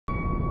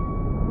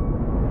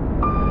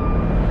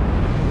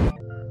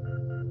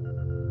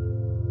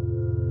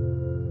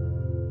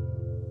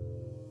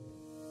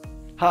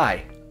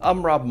Hi,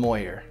 I'm Rob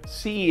Moyer,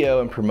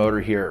 CEO and promoter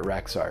here at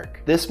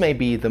Rexarc. This may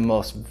be the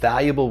most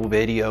valuable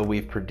video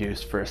we've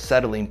produced for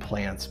acetylene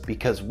plants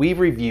because we've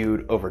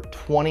reviewed over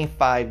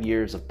 25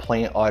 years of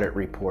plant audit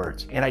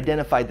reports and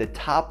identified the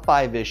top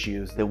 5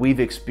 issues that we've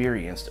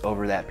experienced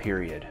over that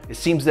period. It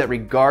seems that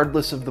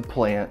regardless of the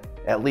plant,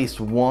 at least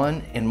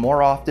one, and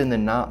more often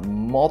than not,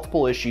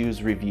 multiple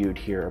issues reviewed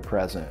here are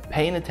present.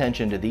 Paying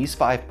attention to these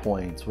 5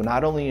 points will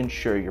not only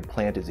ensure your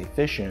plant is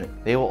efficient,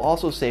 they will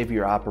also save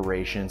your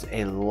operations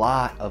a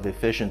lot of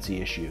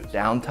efficiency issues,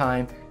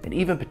 downtime, and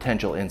even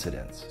potential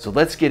incidents. So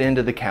let's get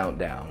into the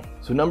countdown.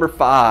 So number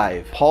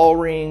 5, Pall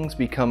Rings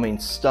becoming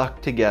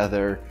stuck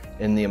together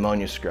in the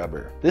ammonia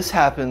scrubber. This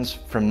happens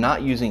from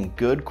not using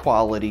good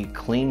quality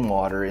clean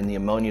water in the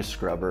ammonia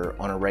scrubber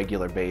on a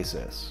regular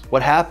basis.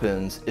 What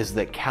happens is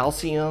that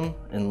calcium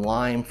and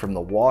lime from the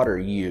water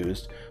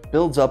used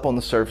builds up on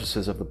the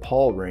surfaces of the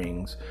Pall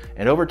Rings,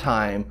 and over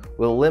time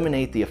will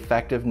eliminate the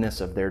effectiveness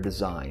of their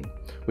design,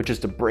 which is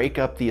to break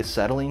up the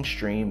acetylene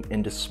stream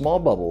into small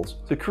bubbles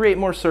to create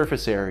more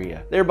surface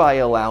area, thereby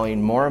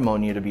allowing more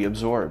ammonia to be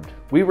absorbed.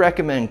 We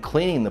recommend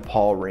cleaning the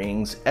Pall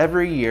Rings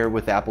every year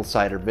with apple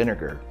cider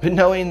vinegar, but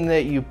knowing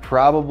that you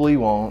probably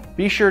won't,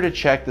 be sure to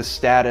check the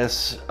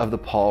status of the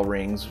Pall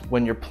Rings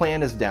when your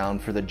plant is down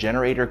for the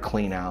generator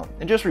clean out,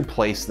 and just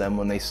replace them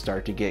when they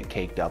start to get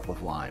caked up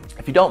with lime.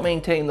 If you don't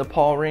maintain the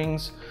Pall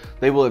Rings,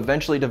 they will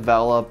eventually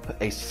develop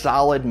a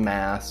solid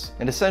mass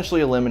and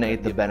essentially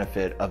eliminate the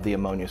benefit of the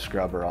ammonia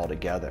scrubber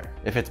altogether.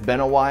 If it's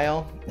been a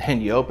while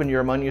and you open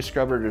your ammonia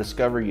scrubber to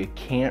discover you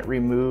can't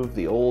remove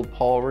the old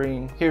Pall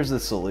Ring, here's the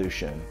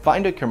solution.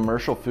 Find a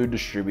commercial food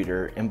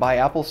distributor and buy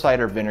apple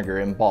cider vinegar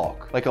in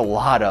bulk, like a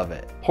lot of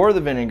it. Pour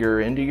the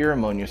vinegar into your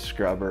ammonia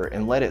scrubber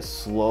and let it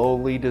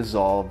slowly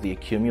dissolve the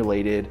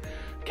accumulated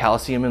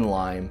calcium and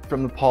lime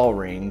from the Pall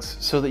Rings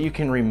so that you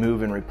can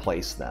remove and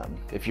replace them.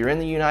 If you're in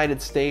the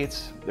United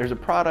States, there's a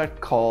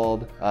product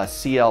called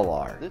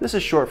CLR. This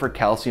is short for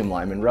calcium,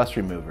 lime, and rust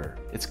remover.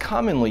 It's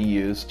commonly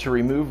used to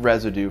remove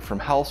residue from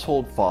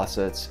household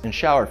faucets and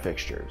shower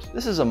fixtures.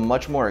 This is a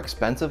much more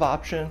expensive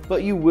option,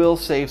 but you will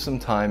save some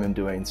time in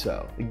doing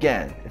so.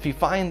 Again, if you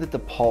find that the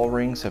Pall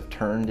Rings have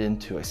turned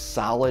into a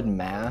solid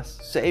mass,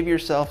 save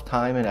yourself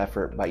time and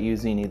effort by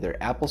using either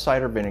apple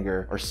cider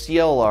vinegar or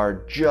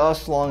CLR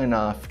just long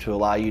enough to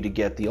allow you to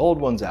get the old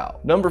ones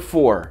out. Number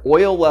 4,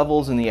 oil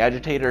levels in the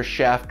agitator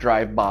shaft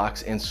drive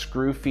box and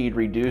screw feed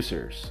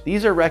reducers.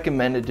 These are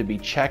recommended to be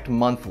checked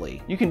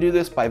monthly. You can do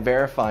this by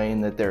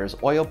verifying that there is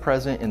oil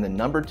present in the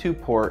number 2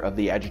 port of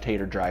the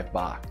agitator drive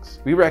box.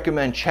 We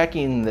recommend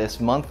checking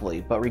this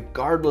monthly, but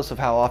regardless of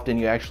how often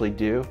you actually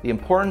do, the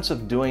importance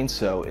of doing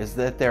so is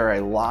that there are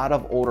a lot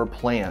of older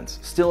plants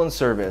still in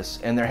service,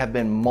 and there have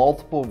been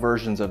multiple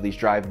versions of these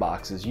drive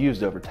boxes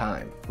used over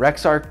time.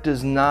 Rexarc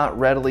does not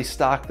readily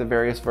stock the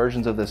various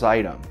versions of this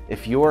item.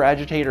 If your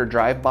agitator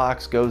drive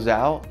box goes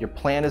out, your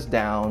plant is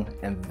down,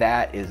 and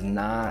that is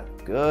not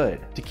good.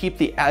 To keep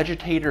the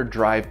agitator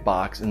drive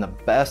box in the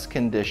best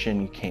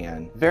condition you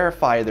can,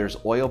 verify there's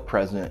oil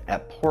present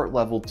at port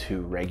level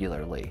 2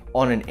 regularly.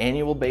 On an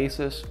annual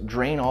basis,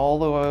 drain all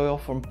the oil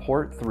from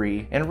port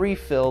 3 and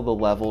refill the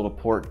level to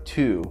port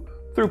 2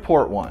 through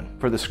port 1.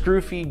 For the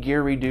screw feed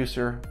gear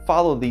reducer,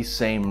 follow these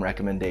same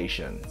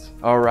recommendations.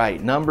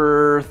 Alright,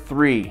 number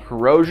 3,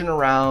 corrosion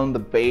around the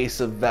base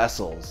of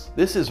vessels.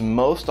 This is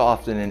most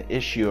often an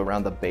issue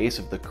around the base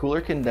of the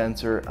cooler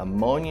condenser,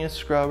 ammonia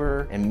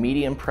scrubber, and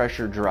medium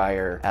pressure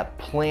dryer at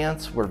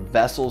plants where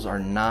vessels are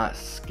not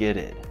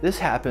skidded. This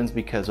happens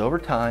because over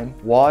time,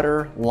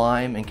 water,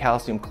 lime, and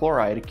calcium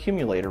chloride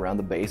accumulate around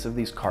the base of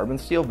these carbon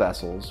steel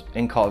vessels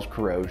and cause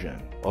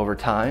corrosion. Over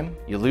time,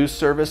 you lose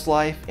service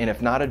life, and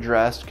if not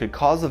addressed, could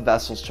cause the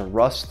vessels to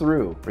rust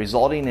through,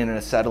 resulting in an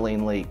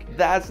acetylene leak.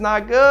 That's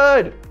not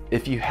good!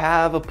 If you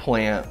have a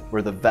plant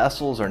where the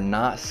vessels are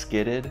not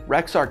skidded,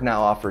 Rexarc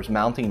now offers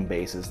mounting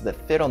bases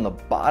that fit on the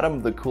bottom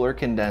of the cooler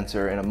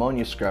condenser and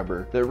ammonia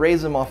scrubber that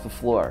raise them off the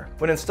floor.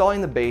 When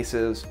installing the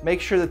bases,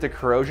 make sure that the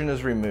corrosion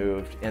is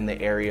removed and the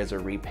areas are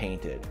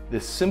repainted.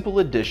 This simple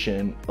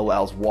addition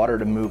allows water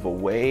to move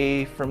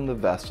away from the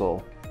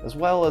vessel, as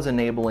well as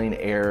enabling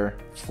air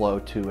flow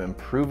to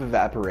improve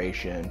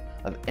evaporation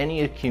of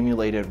any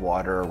accumulated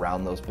water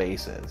around those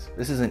bases.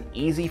 This is an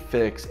easy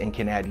fix and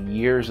can add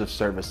years of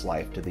service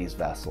life to these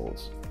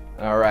vessels.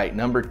 Alright,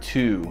 number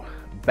 2,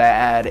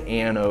 bad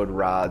anode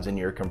rods in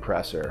your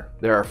compressor.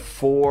 There are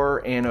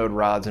 4 anode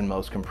rods in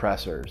most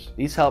compressors.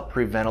 These help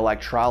prevent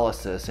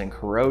electrolysis and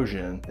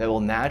corrosion that will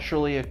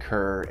naturally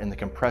occur in the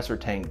compressor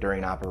tank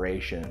during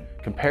operation.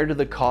 Compared to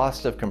the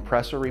cost of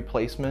compressor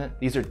replacement,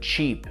 these are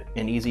cheap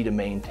and easy to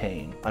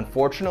maintain.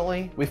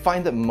 Unfortunately, we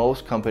find that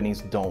most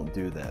companies don't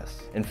do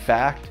this. In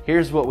fact,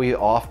 here's what we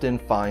often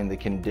find the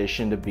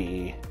condition to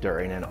be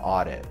during an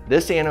audit.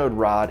 This anode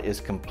rod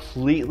is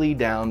completely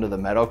down to the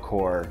metal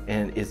core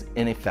and is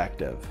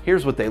ineffective.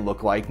 Here's what they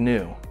look like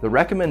new. The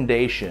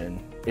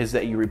recommendation is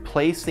that you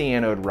replace the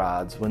anode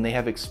rods when they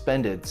have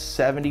expended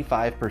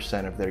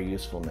 75% of their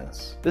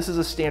usefulness. This is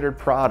a standard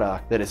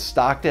product that is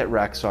stocked at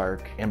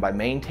Rexarc, and by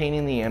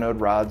maintaining the anode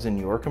rods in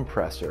your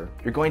compressor,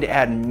 you're going to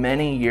add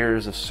many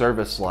years of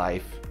service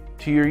life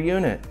to your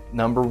unit.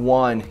 Number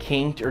 1,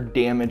 kinked or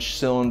damaged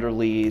cylinder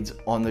leads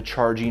on the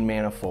charging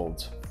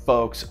manifolds.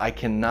 Folks, I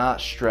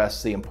cannot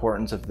stress the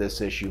importance of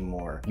this issue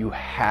more. You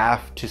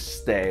have to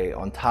stay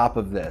on top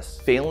of this.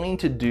 Failing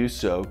to do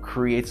so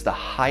creates the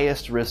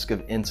highest risk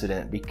of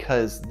incident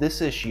because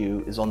this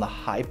issue is on the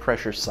high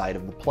pressure side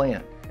of the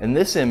plant. In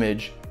this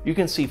image, you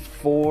can see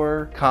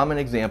 4 common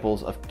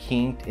examples of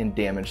kinked and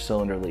damaged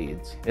cylinder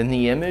leads. In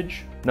the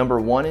image, number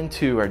 1 and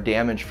 2 are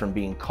damaged from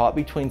being caught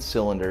between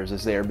cylinders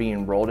as they are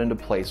being rolled into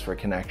place for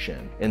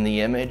connection. In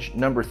the image,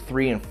 number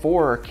 3 and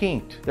 4 are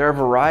kinked. There are a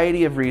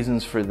variety of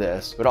reasons for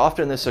this, but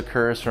often this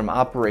occurs from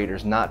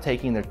operators not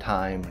taking their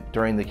time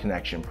during the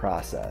connection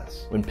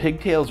process. When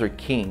pigtails are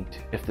kinked,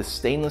 if the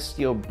stainless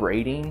steel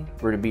braiding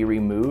were to be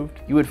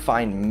removed, you would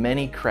find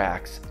many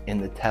cracks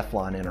in the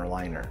Teflon inner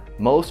liner.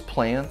 Most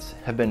plants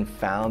have been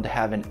found to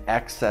have an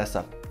excess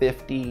of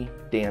 50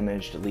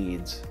 damaged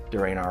leads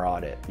during our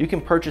audit. You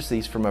can purchase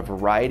these from a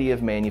variety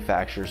of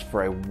manufacturers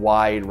for a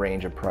wide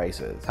range of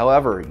prices.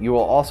 However, you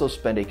will also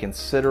spend a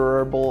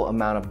considerable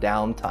amount of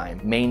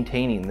downtime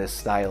maintaining this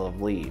style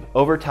of lead.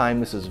 Over time,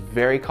 this is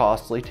very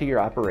costly to your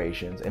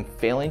operations, and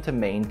failing to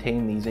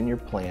maintain these in your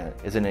plant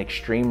is an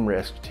extreme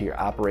risk to your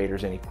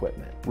operators and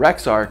equipment.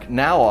 Rexarc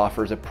now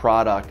offers a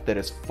product that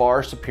is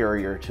far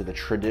superior to the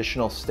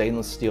traditional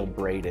stainless steel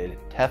braided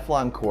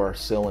Teflon core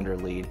cylinder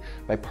lead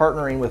by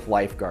partnering with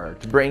Lifeguard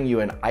to bring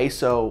you an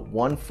ISO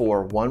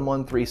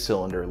 14113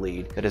 cylinder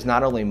lead that is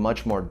not only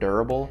much more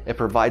durable, it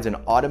provides an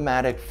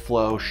automatic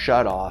flow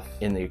shutoff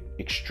in the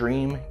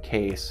extreme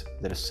case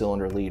that a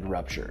cylinder lead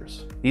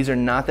ruptures. These are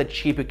not the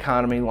cheap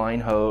economy line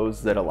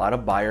hose that a lot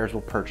of buyers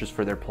will purchase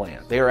for their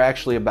plant. They are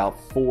actually about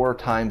 4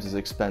 times as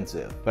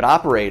expensive. But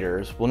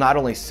operators will not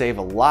only save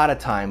a lot of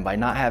time by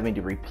not having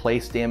to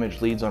replace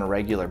damaged leads on a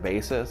regular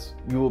basis,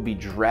 you will be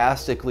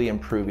drastically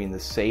improving the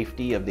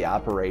safety of the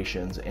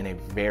operations in a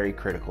very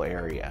critical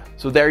area.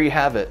 So there you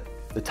have it.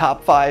 The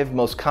top 5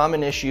 most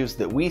common issues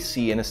that we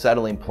see in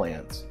acetylene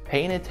plants.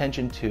 Paying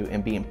attention to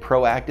and being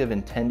proactive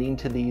in tending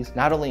to these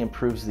not only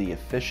improves the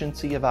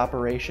efficiency of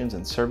operations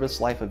and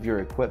service life of your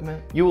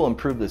equipment, you will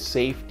improve the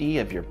safety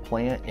of your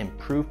plant,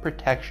 improve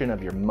protection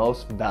of your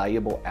most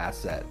valuable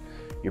asset,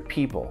 your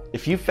people.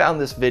 If you found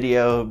this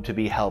video to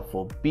be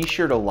helpful, be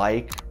sure to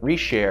like,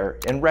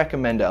 reshare, and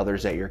recommend to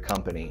others at your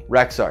company.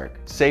 Rexarc,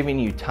 saving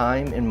you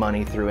time and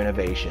money through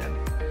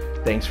innovation.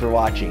 Thanks for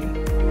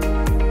watching.